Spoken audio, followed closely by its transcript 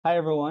Hi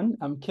everyone,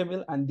 I'm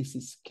Kemil and this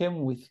is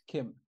Chem with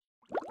Kim.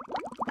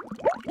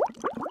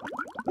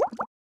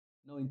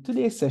 Now in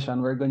today's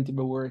session, we're going to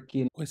be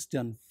working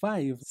question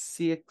 5,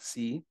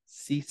 CXC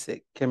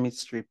CSEC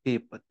Chemistry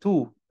Paper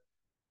 2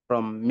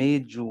 from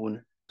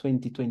May-June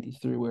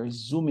 2023. We're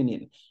zooming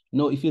in.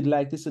 Now, if you'd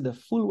like to see the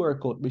full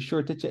workout, be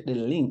sure to check the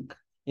link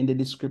in the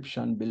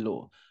description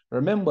below.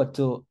 Remember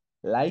to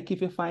like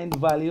if you find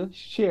value,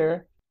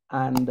 share,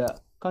 and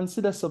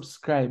consider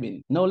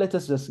subscribing. Now let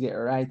us just get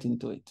right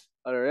into it.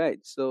 All right,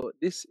 so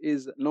this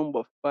is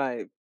number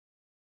 5,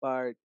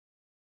 part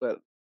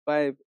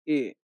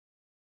 5A.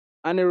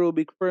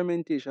 Anaerobic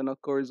fermentation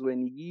occurs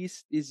when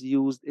yeast is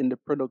used in the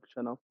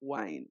production of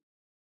wine.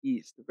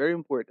 Yeast, very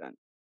important.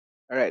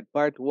 All right,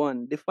 part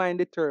 1. Define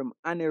the term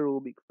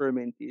anaerobic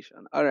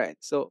fermentation. All right,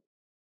 so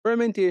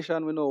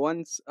fermentation, we know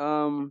once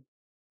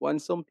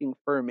something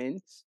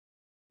ferments,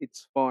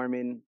 it's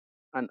forming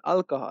an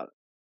alcohol.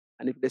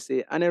 And if they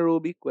say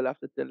anaerobic, we'll have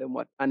to tell them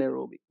what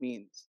anaerobic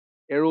means.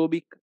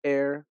 Aerobic,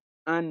 air,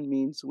 and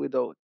means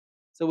without.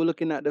 So we're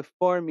looking at the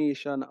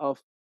formation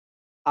of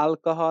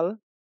alcohol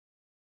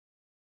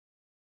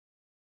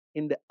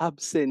in the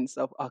absence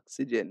of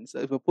oxygen. So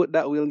if we put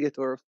that, we'll get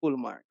our full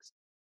marks.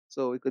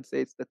 So we could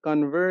say it's the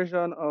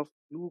conversion of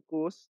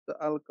glucose to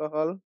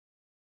alcohol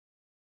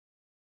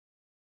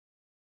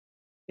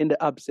in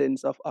the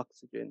absence of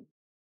oxygen.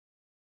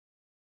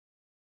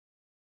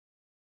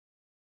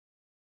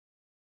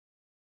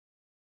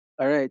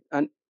 All right,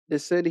 and they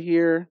said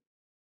here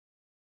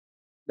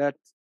that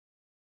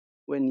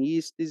when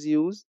yeast is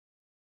used,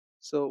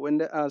 so when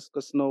they ask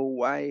us now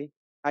why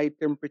high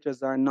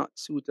temperatures are not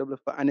suitable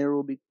for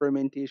anaerobic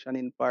fermentation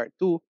in part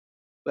 2,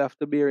 we have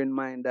to bear in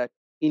mind that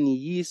in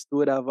yeast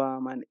would have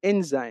an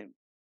enzyme,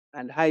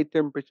 and high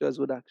temperatures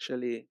would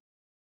actually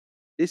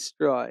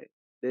destroy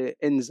the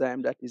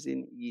enzyme that is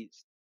in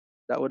yeast.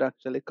 That would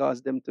actually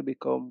cause them to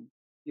become,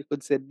 you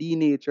could say,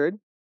 denatured.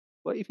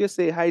 But if you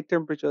say high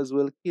temperatures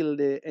will kill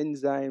the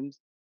enzymes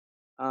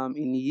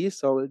in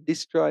yeast or will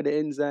destroy the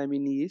enzyme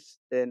in yeast,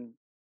 then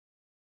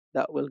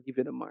that will give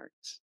you the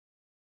marks.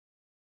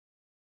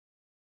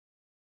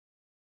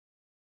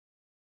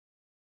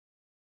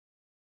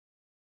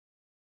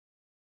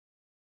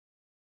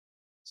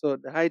 So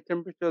the high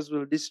temperatures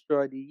will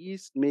destroy the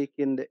yeast,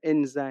 making the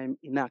enzyme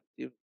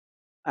inactive.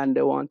 And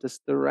they want us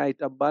to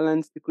write a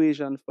balanced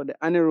equation for the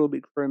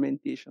anaerobic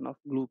fermentation of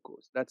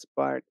glucose. That's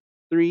part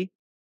 3.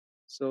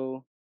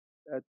 So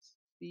that's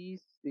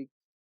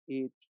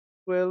C6H12O6.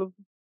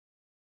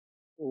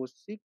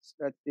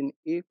 That's in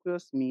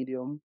aqueous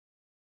medium.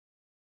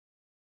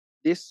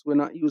 This, we're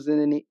not using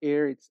any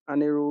air, it's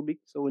anaerobic,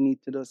 so we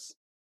need to just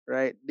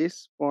write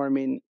this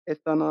forming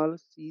ethanol,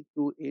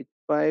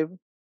 C2H5.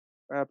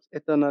 Perhaps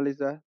ethanol is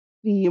a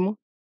theme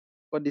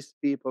for this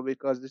paper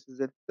because this is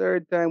the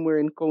third time we're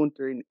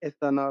encountering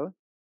ethanol,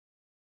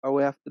 or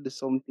we have to do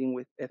something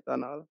with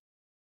ethanol.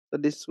 So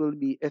this will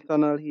be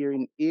ethanol here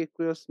in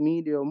aqueous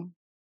medium.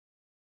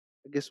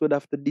 I guess we'd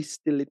have to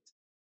distill it.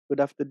 We'd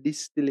have to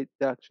distill it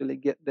to actually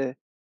get the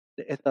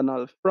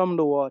ethanol from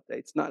the water.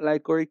 It's not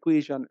like our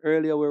equation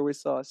earlier where we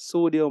saw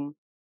sodium,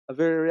 a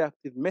very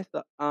reactive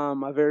metal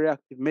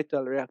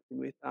reacting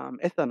with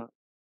ethanol.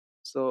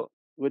 So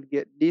we'd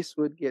get this,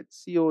 we'd get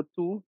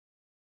CO2.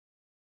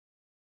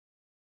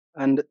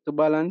 And to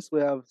balance,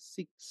 we have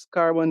 6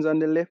 carbons on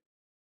the left.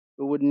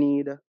 We would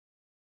need,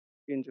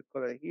 change the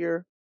color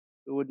here,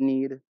 we would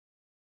need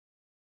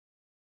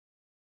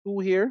 2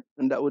 here,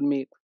 and that would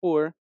make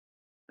 4.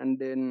 And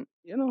then,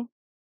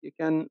 you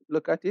can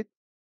look at it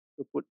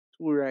to put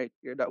 2 right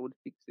here. That would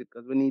fix it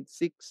because we need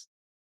 6,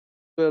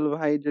 12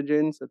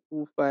 hydrogen, so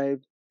 2,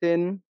 5,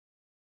 10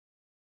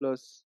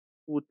 plus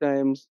 2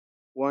 times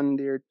 1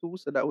 there, 2.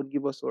 So that would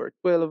give us our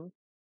 12.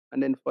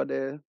 And then for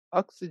the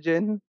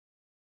oxygen,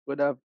 would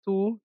have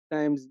 2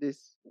 times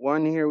this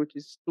 1 here, which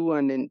is 2,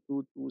 and then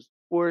 2, 2 is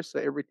 4. So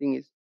everything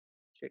is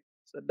checked.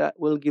 So that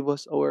will give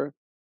us our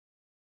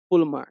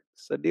full mark.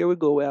 So there we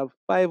go. We have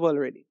 5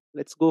 already.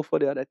 Let's go for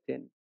the other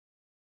 10.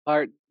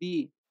 Part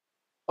B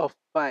of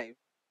 5.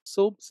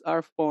 Soaps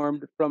are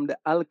formed from the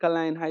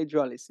alkaline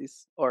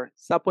hydrolysis or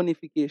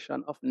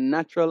saponification of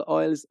natural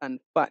oils and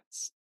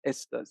fats,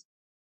 esters.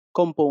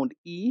 Compound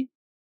E,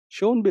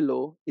 shown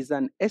below, is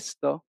an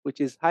ester which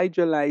is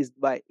hydrolyzed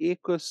by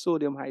aqueous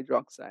sodium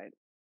hydroxide.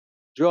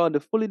 Draw the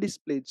fully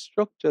displayed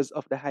structures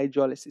of the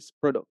hydrolysis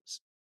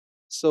products.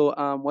 So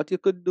what you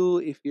could do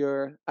if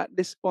you're at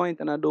this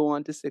point, and I don't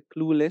want to say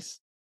clueless,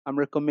 I'm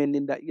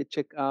recommending that you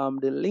check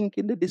the link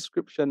in the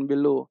description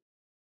below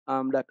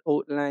that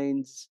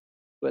outlines,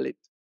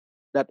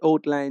 that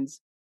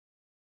outlines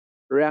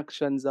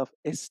reactions of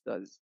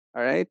esters.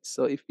 All right.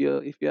 So if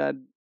you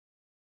had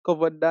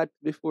covered that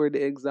before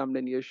the exam,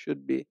 then you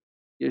should be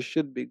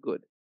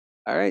good.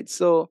 All right.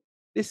 So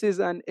this is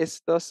an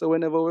ester. So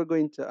whenever we're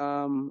going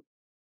to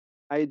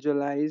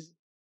hydrolyze,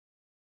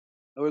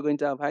 we're going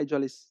to have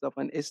hydrolysis of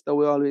an ester,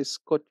 we always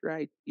cut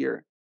right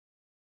here.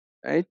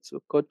 Right.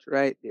 So cut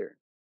right there.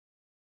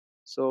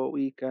 So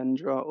we can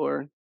draw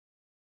our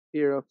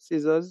pair of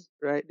scissors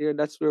right there.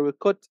 That's where we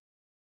cut.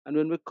 And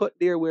when we cut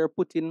there, we're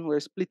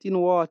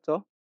splitting water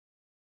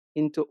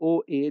into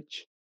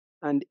OH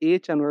and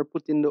H, and we're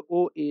putting the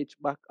OH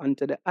back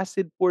onto the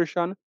acid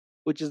portion,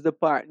 which is the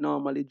part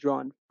normally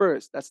drawn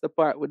first. That's the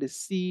part with the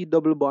C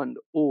double bond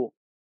O.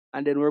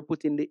 And then we're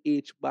putting the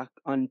H back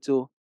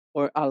onto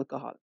our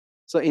alcohol.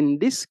 So in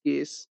this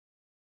case,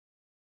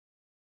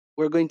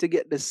 we're going to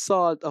get the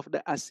salt of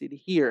the acid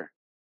here.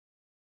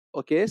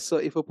 Okay, so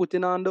if we're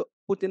putting on the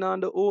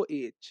OH,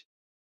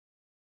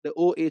 the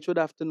OH would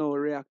have to now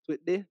react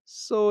with the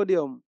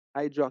sodium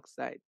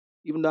hydroxide,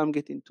 even though I'm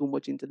getting too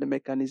much into the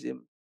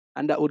mechanism.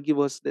 And that would give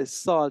us the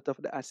salt of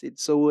the acid.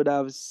 So we would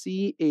have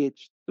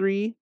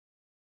CH3,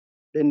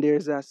 then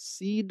there's a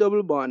C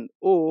double bond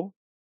O,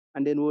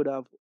 and then we would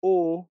have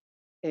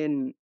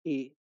ONA.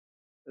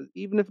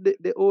 Even if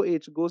the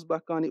OH goes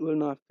back on, it will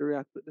not have to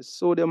react with the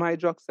sodium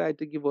hydroxide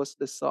to give us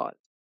the salt.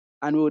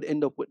 And we would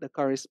end up with the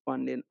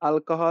corresponding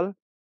alcohol.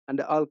 And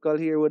the alcohol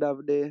here would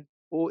have the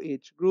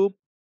OH group.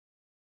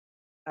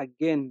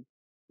 Again,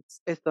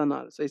 it's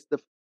ethanol. So it's the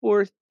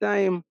fourth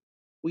time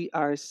we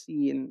are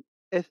seeing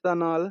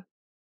ethanol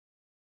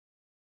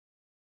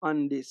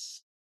on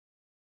this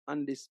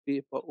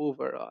paper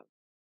overall.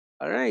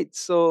 All right,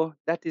 so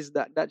that is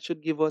that. That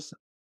should give us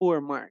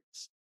 4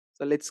 marks.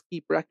 So let's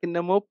keep racking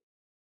them up.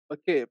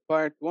 Okay,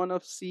 part 1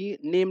 of C,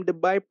 name the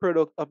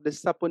byproduct of the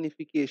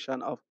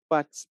saponification of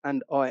fats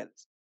and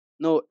oils.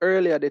 Now,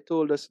 earlier they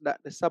told us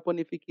that the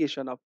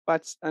saponification of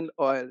fats and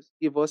oils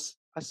give us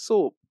a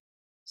soap.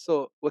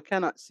 So we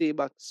cannot say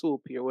back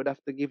soap here. We'd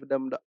have to give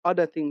them the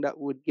other thing that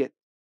we'd get.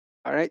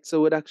 All right,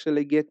 so we'd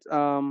actually get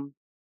a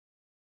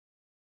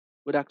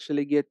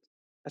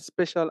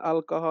special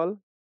alcohol,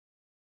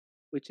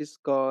 which is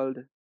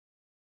called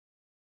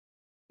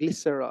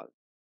glycerol.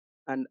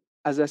 And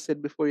as I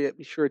said before, yeah,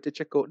 be sure to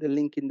check out the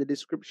link in the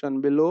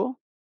description below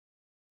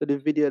to the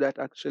video that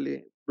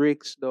actually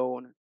breaks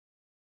down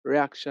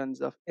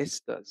reactions of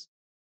esters.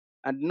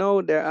 And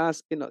now they're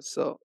asking us,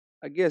 so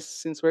I guess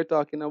since we're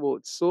talking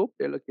about soap,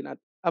 they're looking at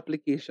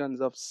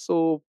applications of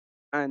soap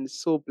and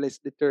soapless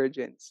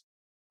detergents.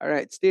 All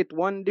right, state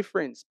one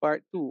difference,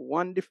 part 2,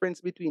 one difference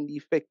between the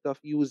effect of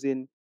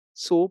using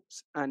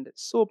soaps and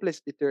soapless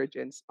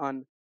detergents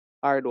on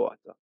hard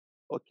water.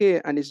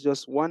 Okay, and it's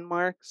just 1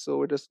 mark, so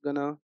we're just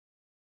gonna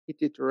hit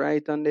it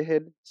right on the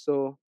head.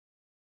 So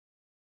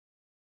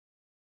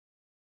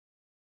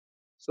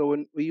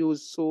when we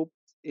use soap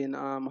in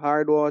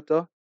hard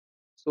water,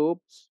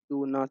 soaps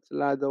do not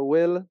lather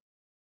well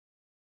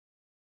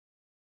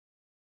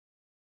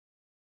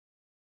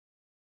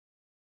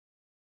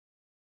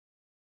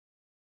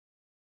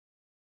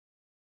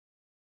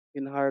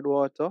in hard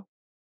water.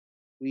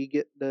 We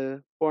get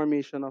the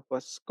formation of a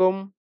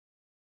scum.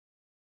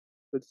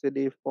 Could say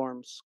they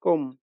form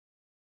scum.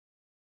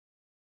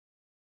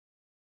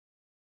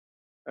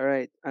 All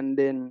right. And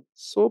then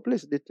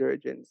soapless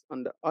detergents,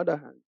 on the other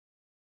hand,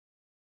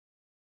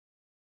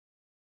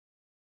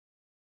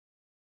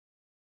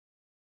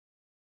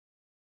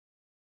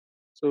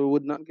 so we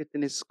would not get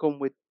any scum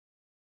with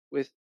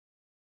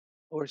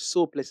our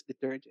soapless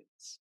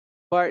detergents.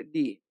 Part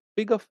D.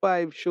 Figure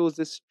 5 shows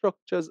the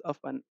structures of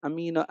an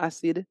amino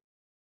acid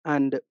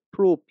and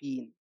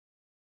propene.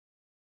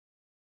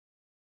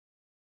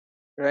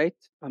 Right?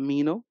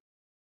 Amino,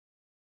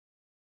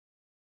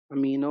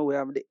 we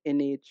have the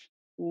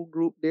NH2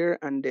 group there,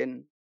 and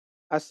then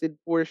acid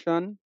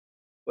portion,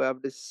 we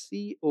have the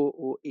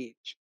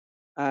COOH.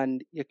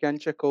 And you can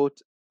check out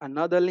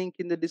another link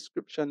in the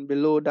description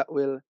below that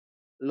will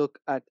look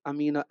at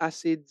amino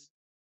acids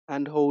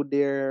and how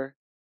they're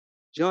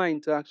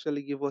joined to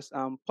actually give us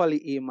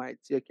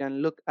polyamides. You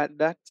can look at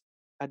that,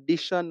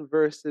 addition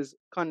versus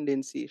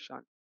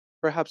condensation.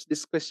 Perhaps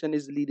this question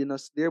is leading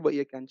us there, but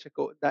you can check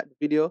out that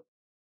video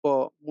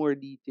for more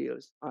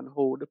details on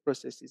how the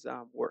processes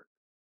work.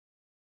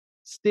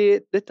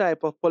 State the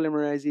type of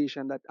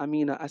polymerization that the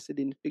amino acid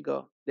in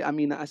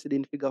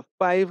figure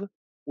 5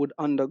 would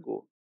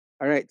undergo.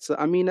 All right, so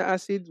amino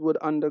acids would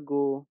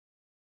undergo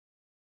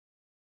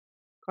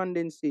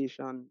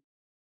condensation,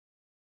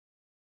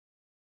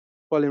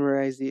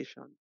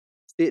 polymerization.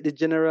 State the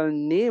general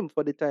name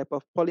for the type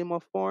of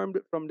polymer formed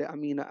from the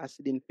amino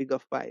acid in figure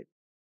 5.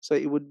 So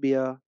it would be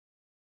a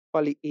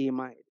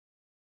polyamide.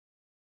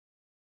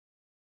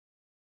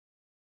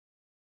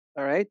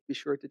 All right, be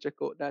sure to check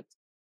out that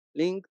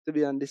link to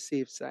be on the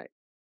safe side.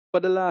 For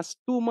the last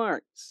 2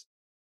 marks,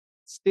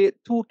 state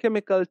 2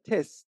 chemical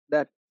tests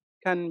that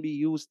can be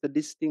used to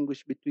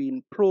distinguish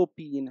between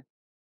propene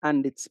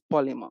and its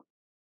polymer.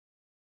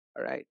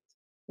 All right,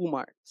 2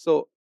 marks.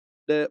 So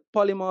the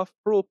polymer of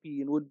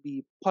propene would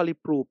be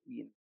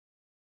polypropene.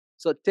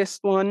 So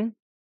test 1,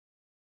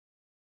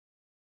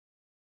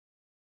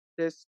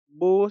 test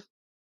both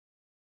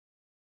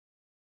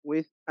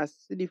with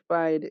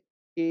acidified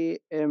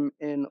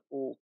KMNO4.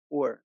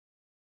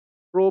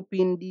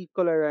 Propene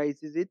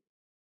decolorizes it,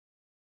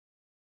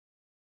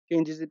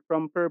 changes it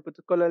from purple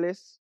to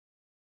colorless.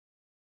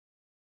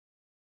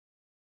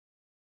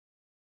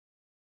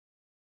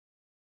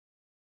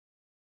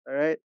 All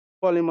right,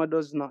 polymer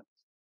does not.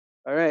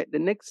 All right. The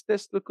next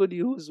test we could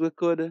use, we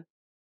could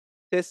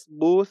test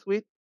both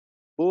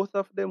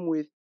of them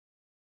with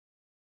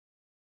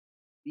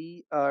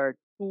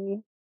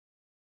Br2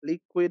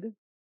 liquid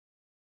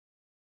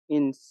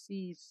in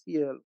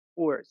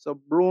CCl4. So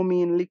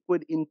bromine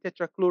liquid in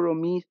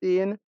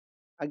tetrachloromethane.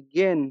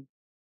 Again,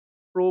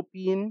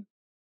 propene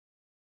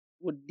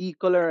would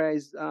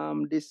decolorize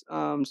this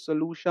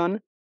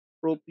solution.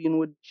 Propene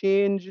would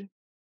change.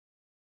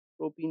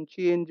 Propene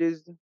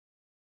changes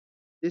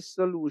this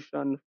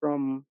solution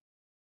from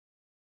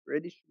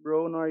reddish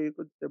brown, or you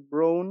could say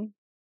brown,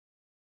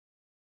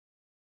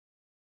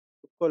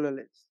 to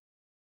colorless.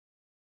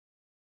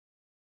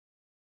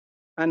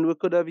 And we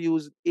could have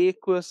used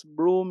aqueous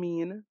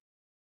bromine.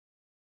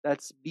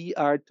 That's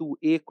Br2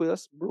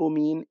 aqueous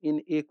bromine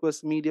in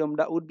aqueous medium.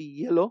 That would be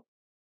yellow.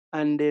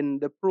 And then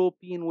the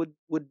propene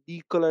would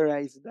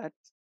decolorize that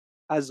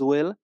as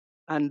well.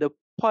 And the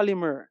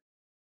polymer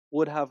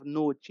would have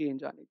no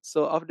change on it.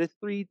 So of the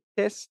three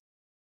tests,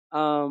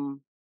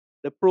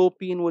 the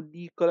propene would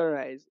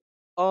decolorize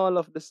all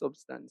of the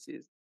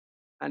substances,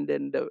 and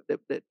then the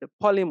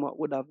polymer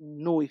would have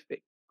no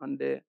effect on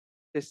the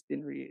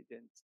testing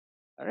reagents.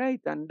 All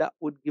right, and that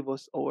would give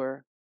us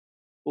our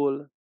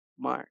full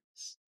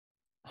marks.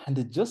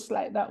 And just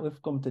like that,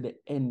 we've come to the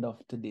end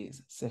of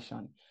today's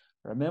session.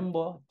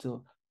 Remember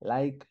to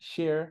like,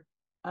 share,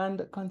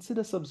 and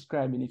consider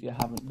subscribing if you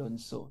haven't done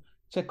so.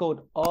 Check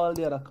out all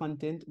the other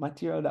content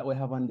material that we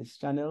have on this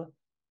channel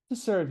to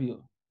serve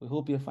you. We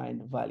hope you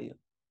find value.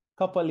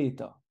 Couple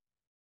later.